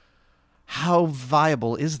is, how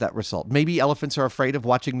viable is that result? Maybe elephants are afraid of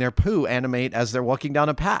watching their poo animate as they're walking down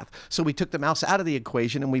a path. So we took the mouse out of the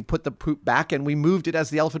equation and we put the poop back and we moved it as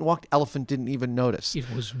the elephant walked. Elephant didn't even notice. It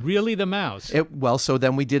was really the mouse. So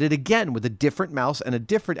then we did it again with a different mouse and a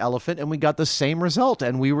different elephant, and we got the same result.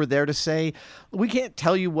 And we were there to say, we can't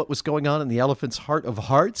tell you what was going on in the elephant's heart of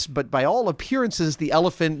hearts, but by all appearances, the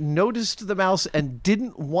elephant noticed the mouse and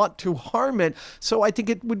didn't want to harm it. So I think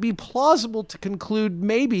it would be plausible to conclude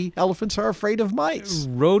maybe elephants are afraid of mice.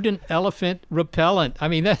 Rodent elephant repellent. I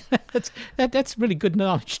mean, that's really good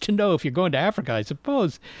knowledge to know if you're going to Africa, I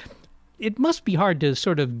suppose. It must be hard to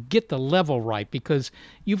sort of get the level right, because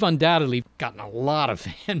you've undoubtedly gotten a lot of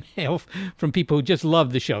fan mail from people who just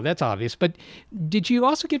love the show. That's obvious. But did you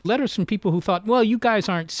also get letters from people who thought, well, you guys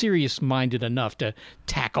aren't serious-minded enough to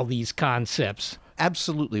tackle these concepts?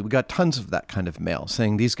 Absolutely. We got tons of that kind of mail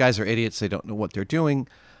saying these guys are idiots. They don't know what they're doing.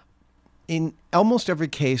 In almost every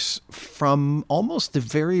case, from almost the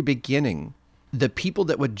very beginning, the people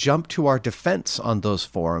that would jump to our defense on those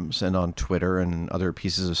forums and on Twitter and other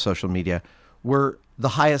pieces of social media were the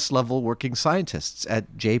highest level working scientists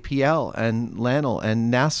at JPL and LANL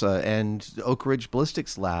and NASA and Oak Ridge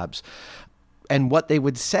Ballistics Labs. And what they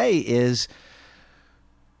would say is,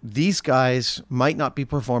 these guys might not be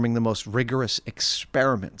performing the most rigorous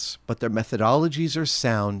experiments, but their methodologies are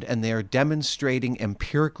sound and they are demonstrating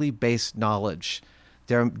empirically based knowledge.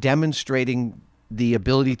 They're demonstrating the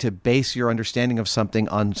ability to base your understanding of something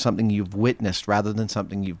on something you've witnessed rather than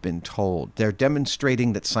something you've been told. They're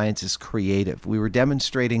demonstrating that science is creative. We were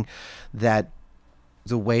demonstrating that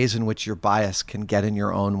the ways in which your bias can get in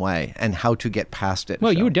your own way and how to get past it.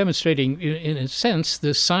 Well, you were demonstrating, in a sense,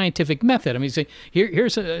 the scientific method. I mean, say,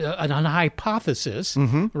 here's an hypothesis,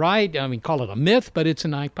 right? I mean, call it a myth, but it's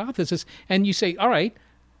an hypothesis. And you say, all right,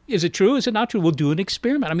 is it true? Is it not true? We'll do an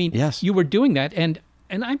experiment. I mean, yes. You were doing that. And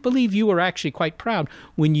I believe you were actually quite proud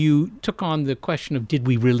when you took on the question of, did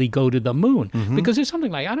we really go to the moon? Mm-hmm. Because there's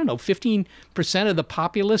something like, 15% of the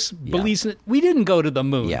populace believes that we didn't go to the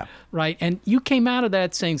moon, right? And you came out of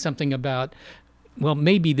that saying something about, well,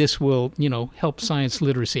 maybe this will, help science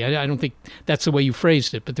literacy. I don't think that's the way you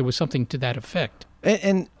phrased it, but there was something to that effect.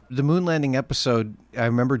 And the moon landing episode, I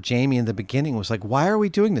remember Jamie in the beginning was like, why are we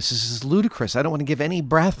doing this? This is ludicrous. I don't want to give any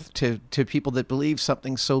breath to people that believe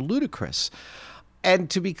something so ludicrous.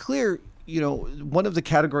 And to be clear, one of the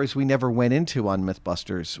categories we never went into on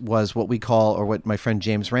Mythbusters was what we call, or what my friend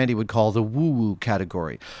James Randi would call, the woo-woo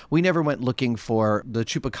category. We never went looking for the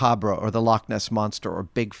chupacabra or the Loch Ness Monster or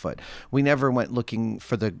Bigfoot. We never went looking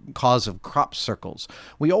for the cause of crop circles.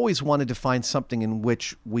 We always wanted to find something in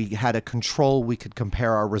which we had a control we could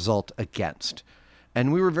compare our result against.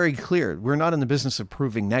 And we were very clear. We're not in the business of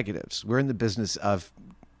proving negatives. We're in the business of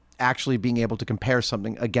actually being able to compare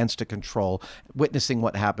something against a control, witnessing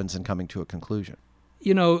what happens and coming to a conclusion.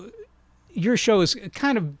 Your show is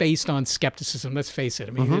kind of based on skepticism, let's face it.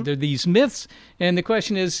 I mean, there are these myths, and the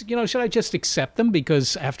question is, should I just accept them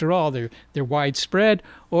because, after all, they're widespread,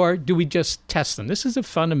 or do we just test them? This is a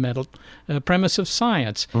fundamental premise of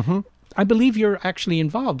science. I believe you're actually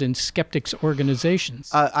involved in skeptics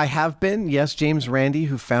organizations. I have been, yes. James Randi,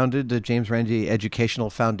 who founded the James Randi Educational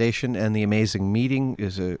Foundation and the Amazing Meeting,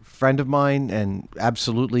 is a friend of mine, and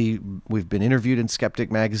absolutely we've been interviewed in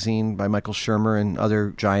Skeptic Magazine by Michael Shermer and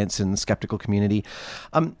other giants in the skeptical community.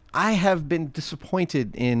 I have been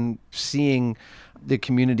disappointed in seeing the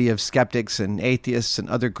community of skeptics and atheists and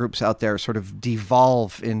other groups out there sort of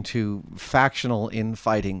devolve into factional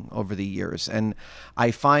infighting over the years. And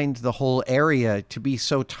I find the whole area to be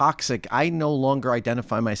so toxic. I no longer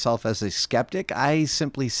identify myself as a skeptic. I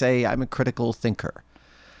simply say I'm a critical thinker.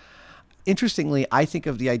 Interestingly, I think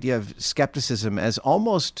of the idea of skepticism as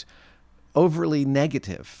almost overly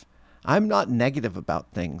negative. I'm not negative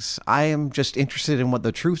about things. I am just interested in what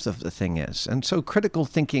the truth of the thing is. And so critical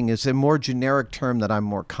thinking is a more generic term that I'm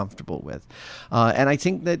more comfortable with. And I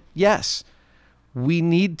think that, yes, we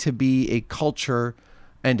need to be a culture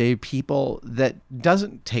and a people that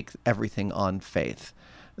doesn't take everything on faith,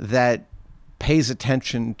 that pays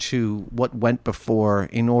attention to what went before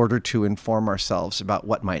in order to inform ourselves about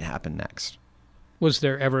what might happen next. Was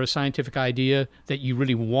there ever a scientific idea that you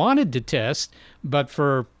really wanted to test, but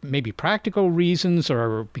for maybe practical reasons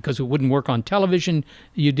or because it wouldn't work on television,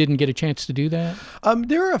 you didn't get a chance to do that?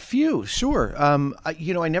 There are a few, sure.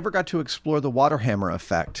 I never got to explore the water hammer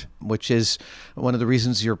effect, which is one of the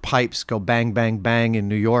reasons your pipes go bang, bang, bang in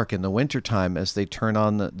New York in the wintertime as they turn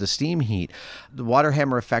on the steam heat. The water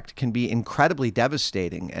hammer effect can be incredibly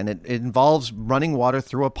devastating, and it involves running water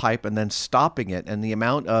through a pipe and then stopping it, and the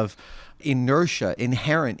amount of inertia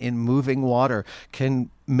inherent in moving water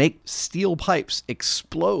can make steel pipes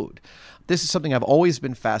explode. This is something I've always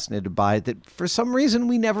been fascinated by, that for some reason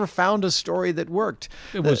we never found a story that worked.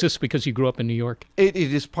 Was this because you grew up in New York? It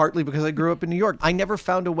is partly because I grew up in New York. I never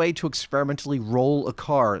found a way to experimentally roll a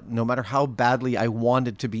car, no matter how badly I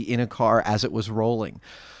wanted to be in a car as it was rolling.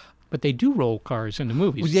 But they do roll cars in the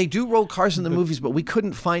movies. They do roll cars in the movies, but we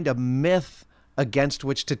couldn't find a myth against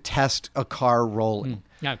which to test a car rolling.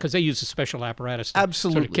 Yeah, because they use a special apparatus to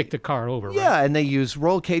sort of kick the car over, right? Yeah, and they use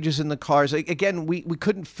roll cages in the cars. Again, we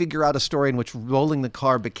couldn't figure out a story in which rolling the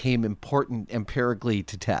car became important empirically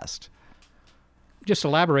to test. Just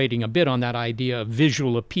elaborating a bit on that idea of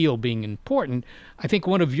visual appeal being important, I think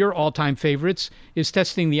one of your all-time favorites is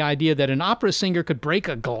testing the idea that an opera singer could break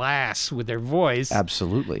a glass with their voice.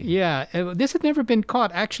 Absolutely. Yeah, this had never been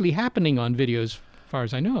caught actually happening on videos, far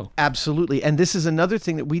as I know. Absolutely. And this is another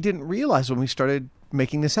thing that we didn't realize when we started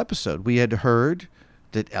making this episode. We had heard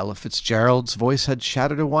that Ella Fitzgerald's voice had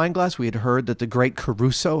shattered a wine glass. We had heard that the great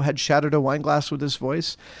Caruso had shattered a wine glass with his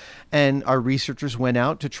voice. And our researchers went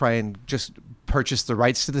out to try and just purchase the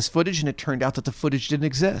rights to this footage, and it turned out that the footage didn't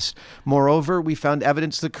exist. Moreover, we found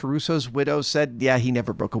evidence that Caruso's widow said, yeah, he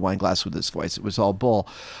never broke a wine glass with his voice. It was all bull.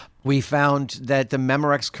 We found that the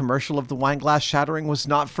Memorex commercial of the wine glass shattering was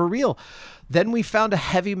not for real. Then we found a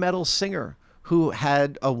heavy metal singer who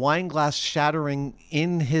had a wine glass shattering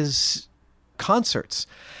in his concerts.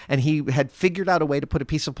 And he had figured out a way to put a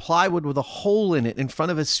piece of plywood with a hole in it in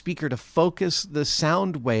front of his speaker to focus the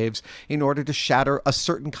sound waves in order to shatter a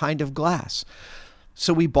certain kind of glass.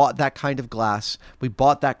 So we bought that kind of glass, we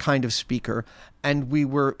bought that kind of speaker, and we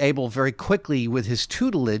were able very quickly, with his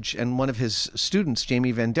tutelage and one of his students,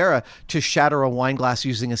 Jamie Vandera, to shatter a wine glass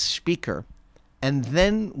using a speaker. And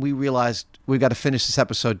then we realized we've got to finish this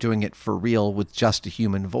episode doing it for real with just a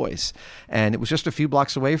human voice. And it was just a few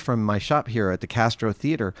blocks away from my shop here at the Castro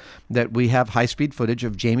Theater that we have high-speed footage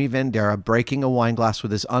of Jamie Vandera breaking a wine glass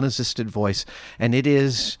with his unassisted voice. And it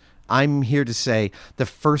is, I'm here to say, the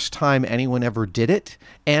first time anyone ever did it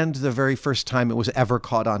and the very first time it was ever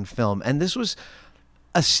caught on film. And this was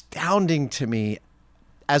astounding to me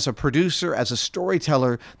as a producer, as a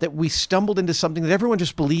storyteller, that we stumbled into something that everyone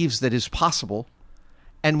just believes that is possible.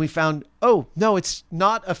 And we found, oh, no, it's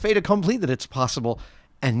not a fait accompli that it's possible.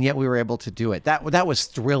 And yet we were able to do it. That was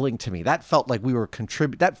thrilling to me. That felt like we were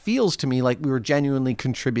that feels to me like we were genuinely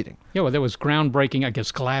contributing. Yeah, well, there was groundbreaking, I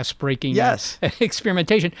guess, glass-breaking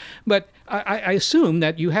experimentation. But I assume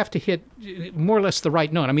that you have to hit more or less the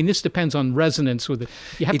right note. I mean, this depends on resonance with it.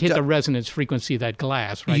 You have to hit the resonance frequency of that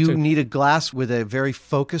glass, right? You need a glass with a very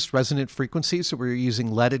focused resonant frequency. So we're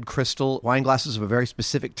using leaded crystal wine glasses of a very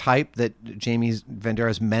specific type that Jamie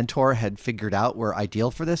Vandera's mentor had figured out were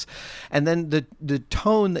ideal for this. And then the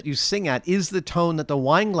tone that you sing at is the tone that the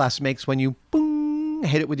wine glass makes when you boom,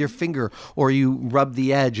 hit it with your finger, or you rub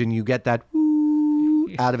the edge and you get that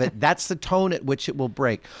out of it. That's the tone at which it will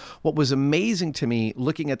break. What was amazing to me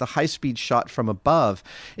looking at the high-speed shot from above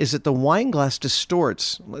is that the wine glass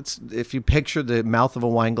distorts. If you picture the mouth of a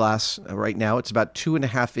wine glass right now, it's about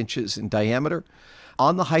 2.5 inches in diameter.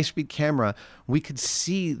 On the high-speed camera, we could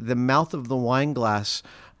see the mouth of the wine glass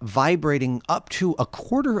vibrating up to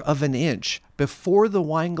 1/4 of an inch before the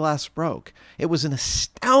wine glass broke. It was an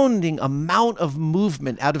astounding amount of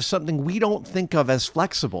movement out of something we don't think of as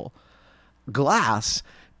flexible. Glass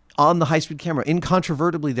on the high-speed camera.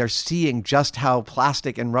 Incontrovertibly, they're seeing just how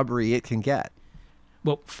plastic and rubbery it can get.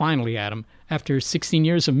 Well, finally, Adam, after 16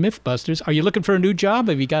 years of Mythbusters, are you looking for a new job?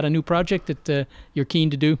 Have you got a new project that you're keen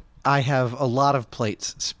to do? I have a lot of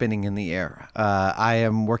plates spinning in the air. I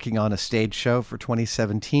am working on a stage show for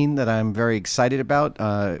 2017 that I'm very excited about.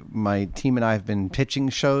 My team and I have been pitching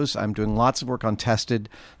shows. I'm doing lots of work on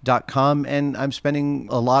Tested.com, and I'm spending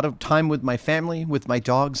a lot of time with my family, with my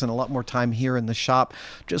dogs, and a lot more time here in the shop,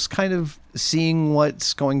 just kind of seeing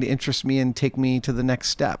what's going to interest me and take me to the next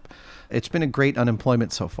step. It's been a great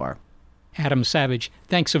unemployment so far. Adam Savage,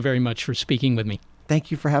 thanks so very much for speaking with me.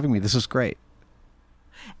 Thank you for having me. This was great.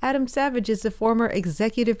 Adam Savage is the former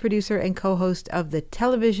executive producer and co-host of the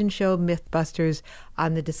television show Mythbusters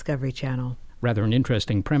on the Discovery Channel. Rather an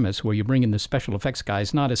interesting premise where you bring in the special effects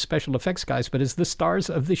guys, not as special effects guys, but as the stars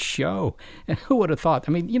of the show. And who would have thought?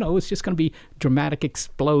 I mean, it's just going to be dramatic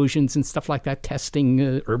explosions and stuff like that,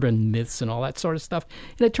 testing urban myths and all that sort of stuff.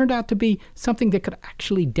 And it turned out to be something that could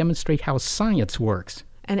actually demonstrate how science works.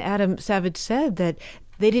 And Adam Savage said that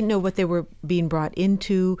they didn't know what they were being brought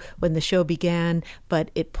into when the show began,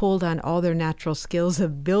 but it pulled on all their natural skills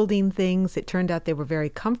of building things. It turned out they were very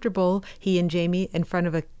comfortable, he and Jamie, in front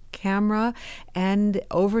of a camera, and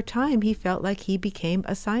over time he felt like he became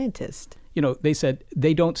a scientist. They said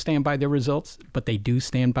they don't stand by their results, but they do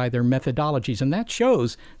stand by their methodologies, and that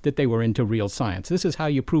shows that they were into real science. This is how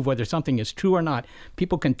you prove whether something is true or not.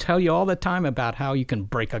 People can tell you all the time about how you can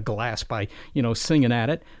break a glass by, singing at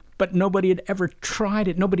it, but nobody had ever tried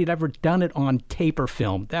it. Nobody had ever done it on tape or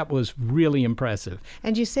film. That was really impressive.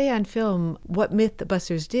 And you say on film, what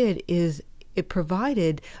Mythbusters did is it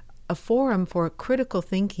provided a forum for critical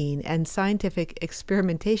thinking and scientific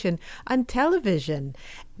experimentation on television.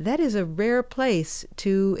 That is a rare place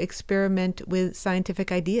to experiment with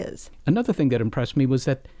scientific ideas. Another thing that impressed me was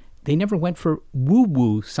that they never went for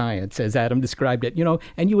woo-woo science, as Adam described it,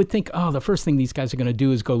 and you would think, the first thing these guys are going to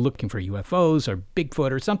do is go looking for UFOs or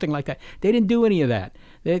Bigfoot or something like that. They didn't do any of that.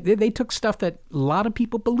 They took stuff that a lot of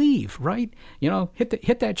people believe, right?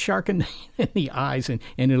 Hit that shark in the eyes and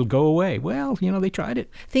it'll go away. Well, they tried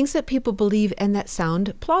it. Things that people believe and that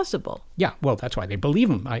sound plausible. Yeah, well, that's why they believe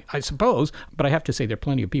them, I suppose. But I have to say there are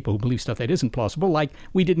plenty of people who believe stuff that isn't plausible, like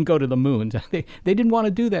we didn't go to the moon. They didn't want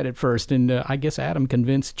to do that at first, and I guess Adam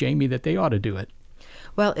convinced Jamie that they ought to do it.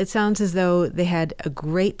 Well, it sounds as though they had a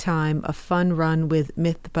great time, a fun run with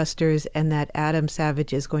Mythbusters, and that Adam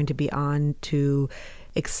Savage is going to be on to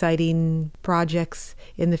exciting projects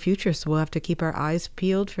in the future, so we'll have to keep our eyes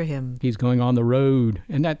peeled for him. He's going on the road,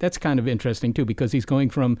 and that's kind of interesting too, because he's going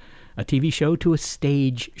from a TV show to a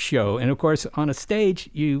stage show, and of course on a stage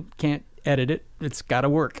you can't edit it. It's got to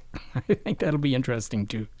work. I think that'll be interesting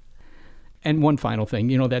too. And one final thing,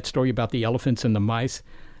 that story about the elephants and the mice,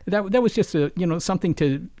 that was just something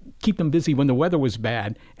to keep them busy when the weather was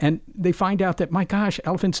bad. And they find out that, my gosh,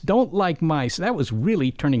 elephants don't like mice. That was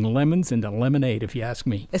really turning lemons into lemonade, if you ask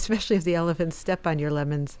me. Especially if the elephants step on your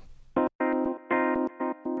lemons.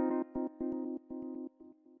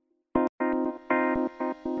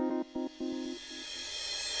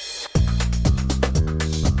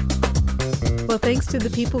 Well, thanks to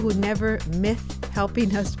the people who never myth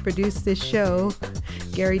helping us produce this show,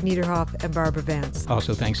 Gary Niederhoff and Barbara Vance.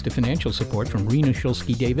 Also thanks to financial support from Rena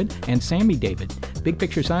Shulsky-David and Sammy David. Big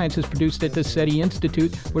Picture Science is produced at the SETI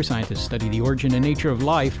Institute, where scientists study the origin and nature of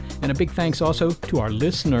life. And a big thanks also to our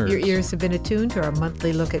listeners. Your ears have been attuned to our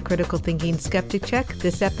monthly look at critical thinking Skeptic Check.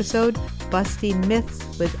 This episode, Busting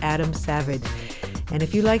Myths with Adam Savage. And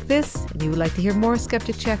if you like this and you would like to hear more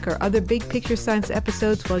Skeptic Check or other Big Picture Science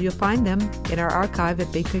episodes, well, you'll find them in our archive at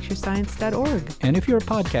bigpicturescience.org. And if you're a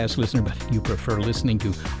podcast listener, but you prefer listening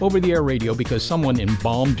to over-the-air radio because someone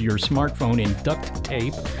embalmed your smartphone in duct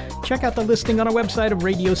tape, check out the listing on our website of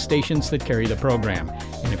radio stations that carry the program.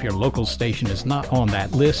 And if your local station is not on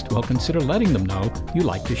that list, well, consider letting them know you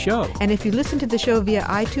like the show. And if you listen to the show via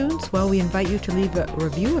iTunes, well, we invite you to leave a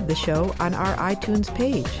review of the show on our iTunes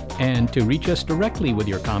page. And to reach us directly with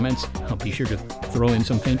your comments, be sure to throw in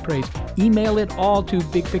some faint praise. Email it all to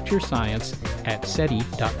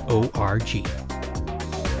bigpicturescience@seti.org.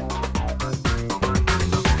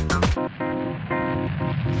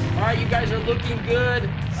 All right, you guys are looking good.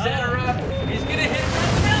 Center up. He's gonna hit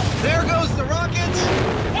right now. There goes the rockets!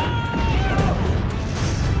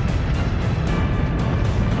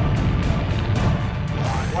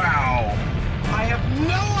 Wow. I have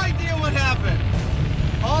no idea what happened.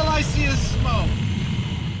 All I see is smoke.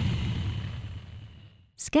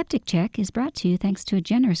 Skeptic Check is brought to you thanks to a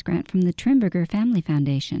generous grant from the Trimberger Family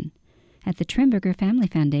Foundation. At the Trimberger Family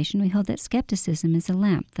Foundation, we hold that skepticism is a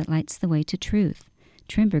lamp that lights the way to truth.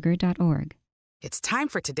 Trimberger.org. It's time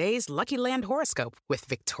for today's Lucky Land horoscope with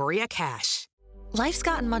Victoria Cash. Life's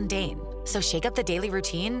gotten mundane, so shake up the daily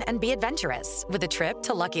routine and be adventurous with a trip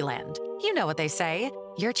to Lucky Land. You know what they say,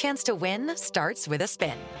 your chance to win starts with a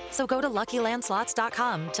spin. So go to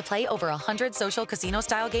LuckyLandSlots.com to play over 100 social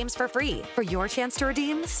casino-style games for free for your chance to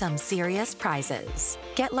redeem some serious prizes.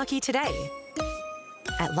 Get lucky today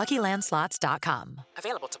at LuckyLandSlots.com.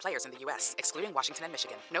 Available to players in the U.S., excluding Washington and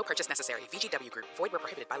Michigan. No purchase necessary. VGW Group. Void where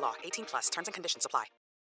prohibited by law. 18+. Terms and conditions apply.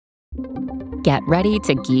 Get ready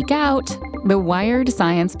to geek out. The Wired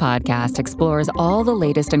Science Podcast explores all the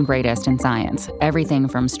latest and greatest in science, everything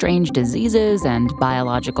from strange diseases and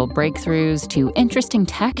biological breakthroughs to interesting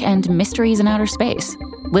tech and mysteries in outer space.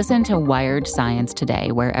 Listen to Wired Science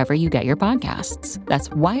today wherever you get your podcasts. That's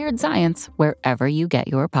Wired Science wherever you get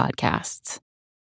your podcasts.